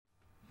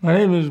My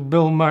name is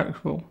Bill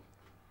Maxwell.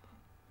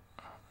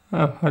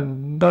 I've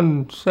had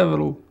done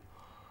several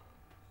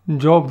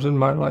jobs in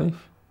my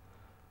life,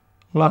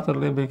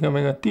 latterly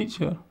becoming a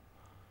teacher.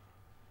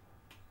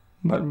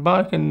 But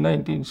back in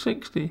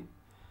 1960,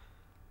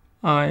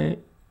 I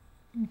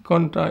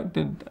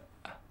contracted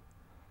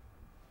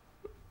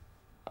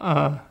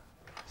a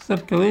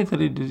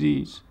circulatory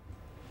disease,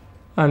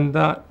 and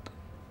that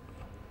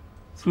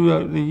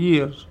throughout the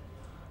years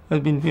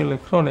has been fairly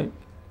chronic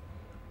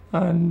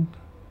and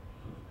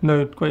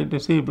now quite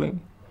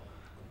disabling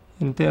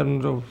in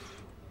terms of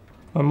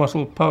my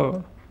muscle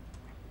power,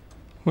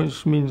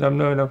 which means I'm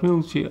now in a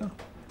wheelchair.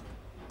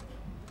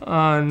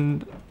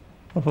 And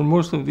for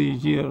most of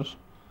these years,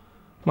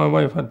 my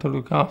wife had to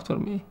look after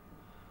me.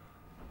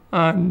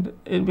 And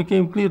it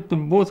became clear to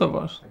both of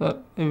us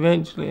that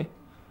eventually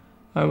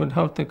I would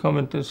have to come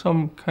into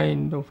some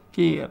kind of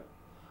care.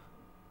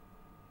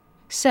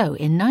 So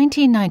in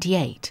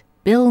 1998,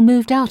 Bill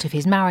moved out of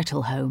his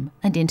marital home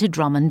and into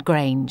Drummond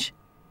Grange.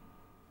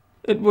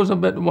 It was a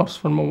bit worse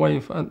for my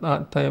wife at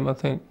that time, I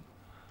think,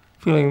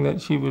 feeling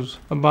that she was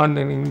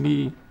abandoning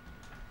me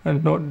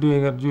and not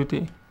doing her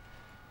duty.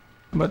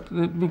 But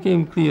it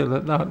became clear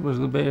that that was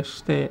the best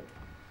step,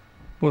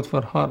 both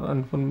for her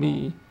and for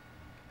me,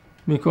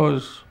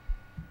 because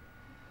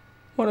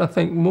what I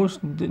think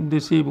most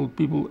disabled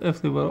people,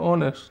 if they were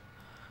honest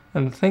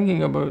and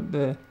thinking about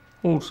the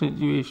whole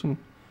situation,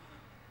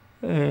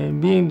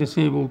 being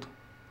disabled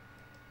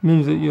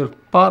means that your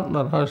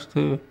partner has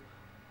to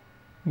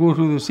go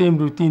through the same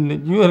routine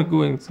that you are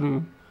going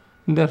through,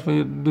 and therefore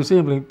you're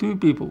disabling two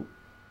people.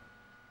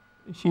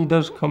 She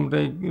does come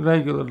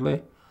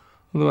regularly,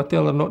 although I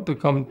tell her not to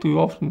come too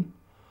often,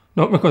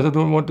 not because I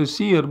don't want to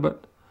see her,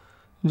 but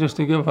just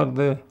to give her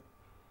the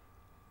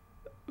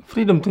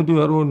freedom to do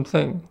her own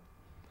thing,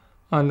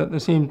 and at the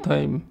same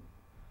time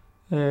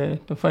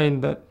to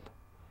find that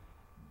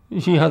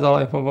she has a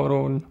life of her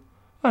own,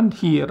 and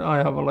here I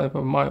have a life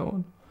of my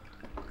own.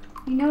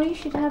 You know you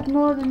should have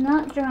more than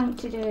that drunk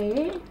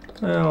today, eh?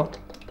 Well,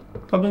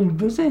 I've been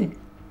busy.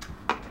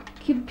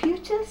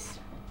 Computers?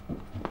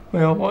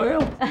 Well, what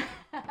else?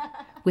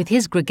 With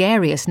his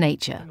gregarious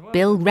nature,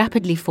 Bill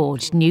rapidly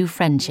forged new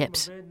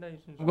friendships.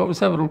 I've got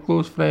several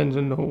close friends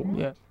in the home,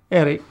 yeah.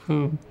 Eric,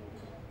 who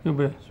you'll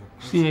be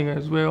seeing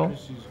as well.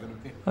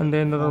 And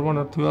then there are one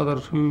or two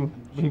others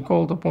who've been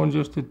called upon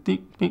just to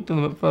speak to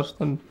them at first,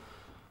 and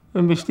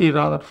we stay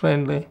rather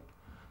friendly.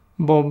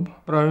 Bob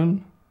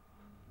Brown,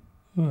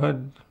 who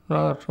had a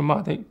rather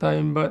traumatic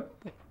time, but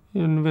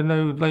we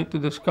now would like to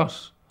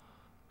discuss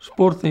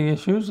sporting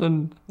issues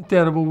and the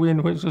terrible way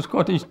in which the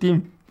Scottish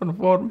team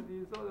performed.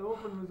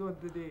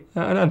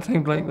 And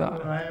things like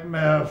that. I may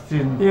have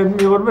seen.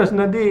 You were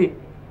missing a day.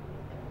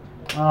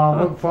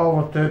 I look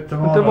forward to it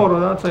tomorrow. Tomorrow,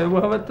 that's it.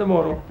 We'll have it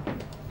tomorrow.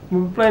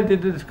 We've plenty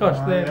to discuss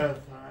then. Yes.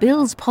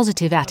 Bill's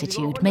positive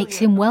attitude makes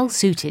him well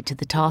suited to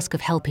the task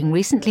of helping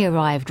recently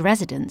arrived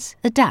residents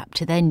adapt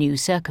to their new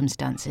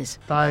circumstances.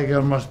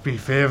 Tiger must be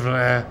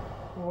favourite.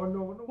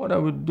 What I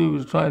would do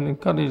is try and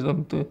encourage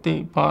them to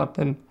take part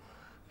in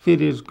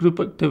various group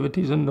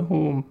activities in the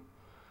home.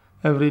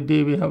 Every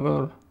day we have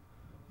our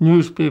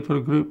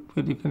newspaper group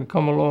where you can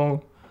come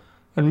along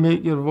and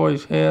make your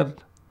voice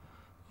heard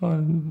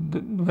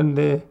when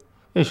the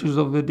issues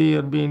of the day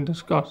are being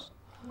discussed.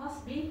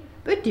 Must be.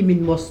 What do you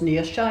mean must in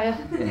Ayrshire?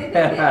 You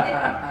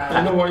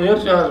know what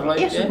Ayrshire is like,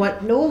 Yes, eh?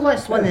 what? No,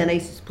 that's one of the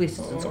nicest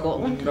places in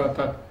Scotland. Not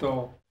at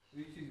all.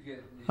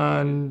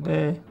 And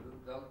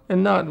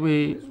in that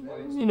way,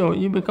 you know,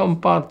 you become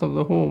part of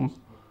the home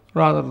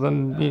rather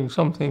than being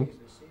something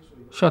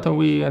shut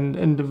away and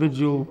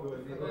individual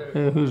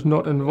who's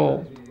not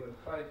involved.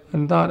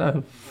 And that, I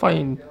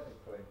find,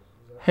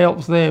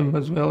 helps them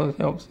as well as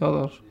helps the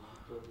others,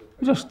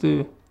 just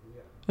to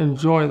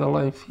enjoy the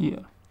life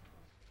here.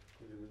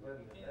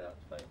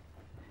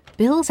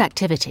 Bill's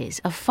activities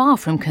are far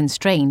from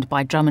constrained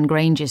by Drummond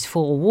Grange's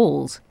four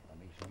walls.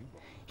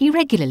 He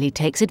regularly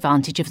takes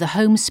advantage of the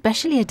home's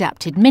specially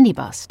adapted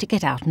minibus to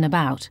get out and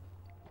about.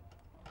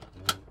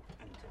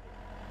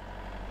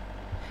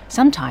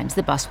 Sometimes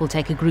the bus will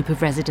take a group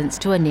of residents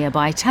to a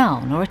nearby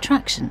town or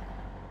attraction.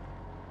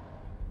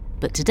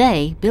 But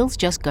today, Bill's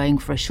just going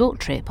for a short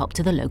trip up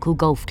to the local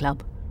golf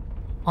club.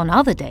 On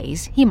other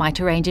days, he might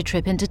arrange a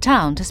trip into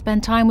town to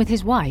spend time with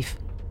his wife.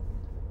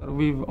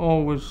 We've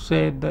always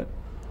said that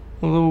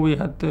although we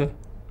had to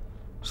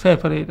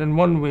separate in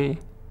one way,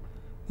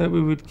 that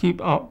we would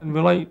keep up, and we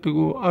like to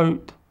go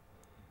out,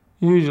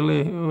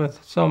 usually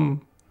with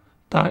some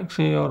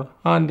taxi or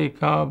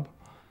handicab,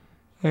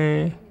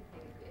 in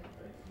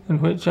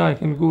which I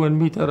can go and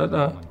meet her at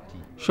a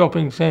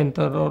shopping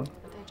centre or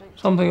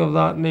something of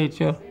that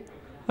nature,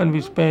 and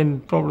we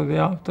spend probably the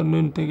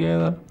afternoon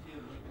together,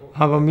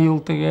 have a meal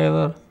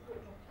together,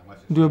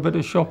 do a bit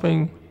of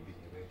shopping,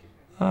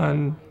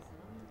 and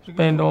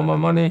spend all my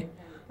money.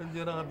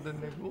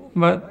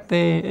 But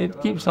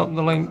it keeps up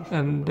the link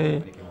and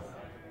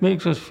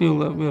makes us feel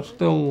that we're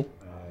still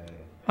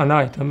an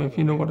item, if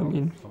you know what I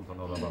mean. Something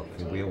or other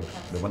for Wales.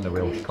 They won the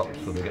Welsh Cup,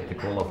 so they get to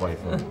qualify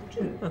for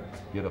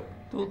Europe.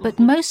 But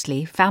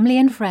mostly family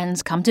and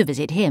friends come to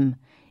visit him,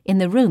 in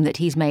the room that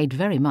he's made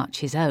very much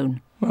his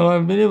own. Well,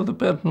 I've been able to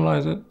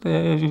personalise it.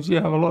 As you see,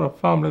 I have a lot of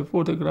family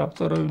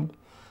photographs around.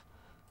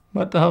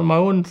 But to have my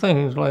own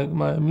things, like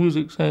my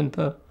music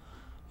centre,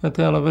 the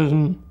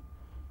television,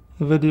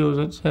 the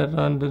videos,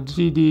 etc., and the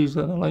CDs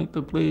that I like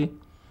to play,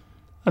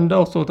 and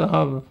also to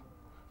have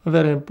a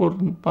very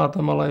important part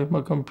of my life, my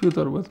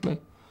computer with me.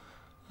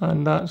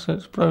 And that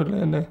sits proudly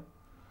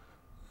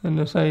in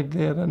the side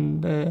there,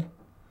 and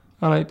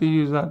I like to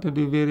use that to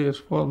do various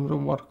forms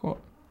of work on,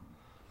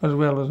 as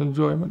well as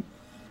enjoyment.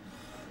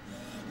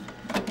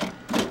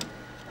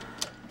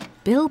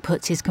 Bill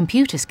puts his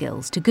computer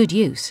skills to good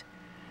use.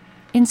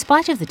 In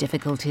spite of the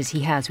difficulties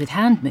he has with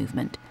hand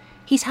movement,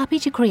 he's happy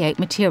to create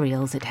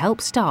materials that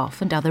help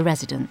staff and other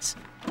residents.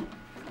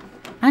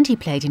 And he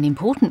played an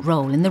important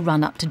role in the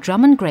run-up to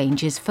Drummond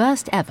Grange's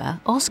first ever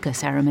Oscar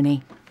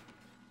ceremony.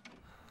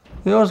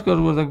 The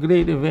Oscars was a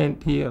great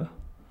event here,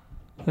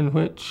 in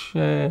which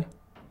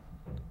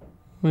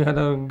we had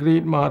a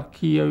great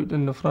marquee out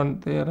in the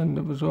front there, and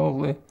it was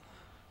all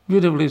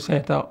beautifully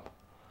set up.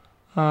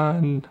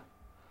 And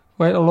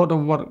quite a lot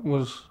of work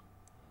was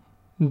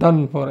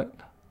done for it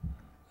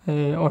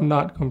on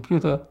that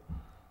computer,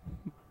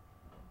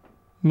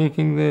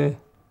 making the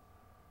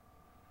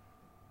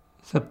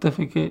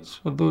certificates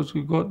for those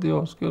who got the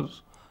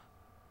Oscars.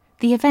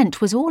 The event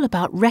was all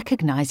about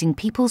recognising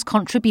people's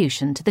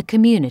contribution to the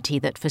community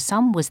that for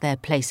some was their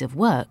place of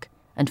work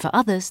and for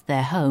others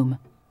their home.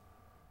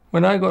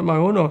 When I got my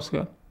own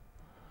Oscar,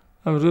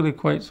 I was really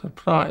quite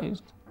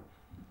surprised,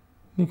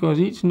 because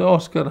each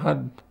Oscar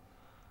had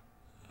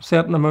a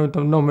certain amount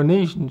of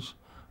nominations,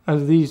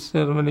 as these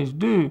ceremonies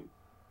do.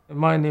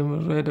 My name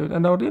was read out,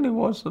 and I really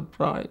was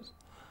surprised,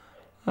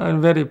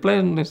 and very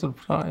pleasantly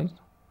surprised.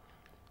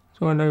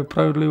 So I now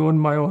proudly own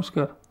my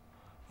Oscar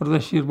for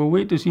this year. We'll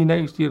wait to see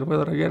next year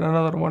whether I get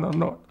another one or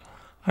not.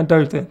 I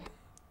doubt it.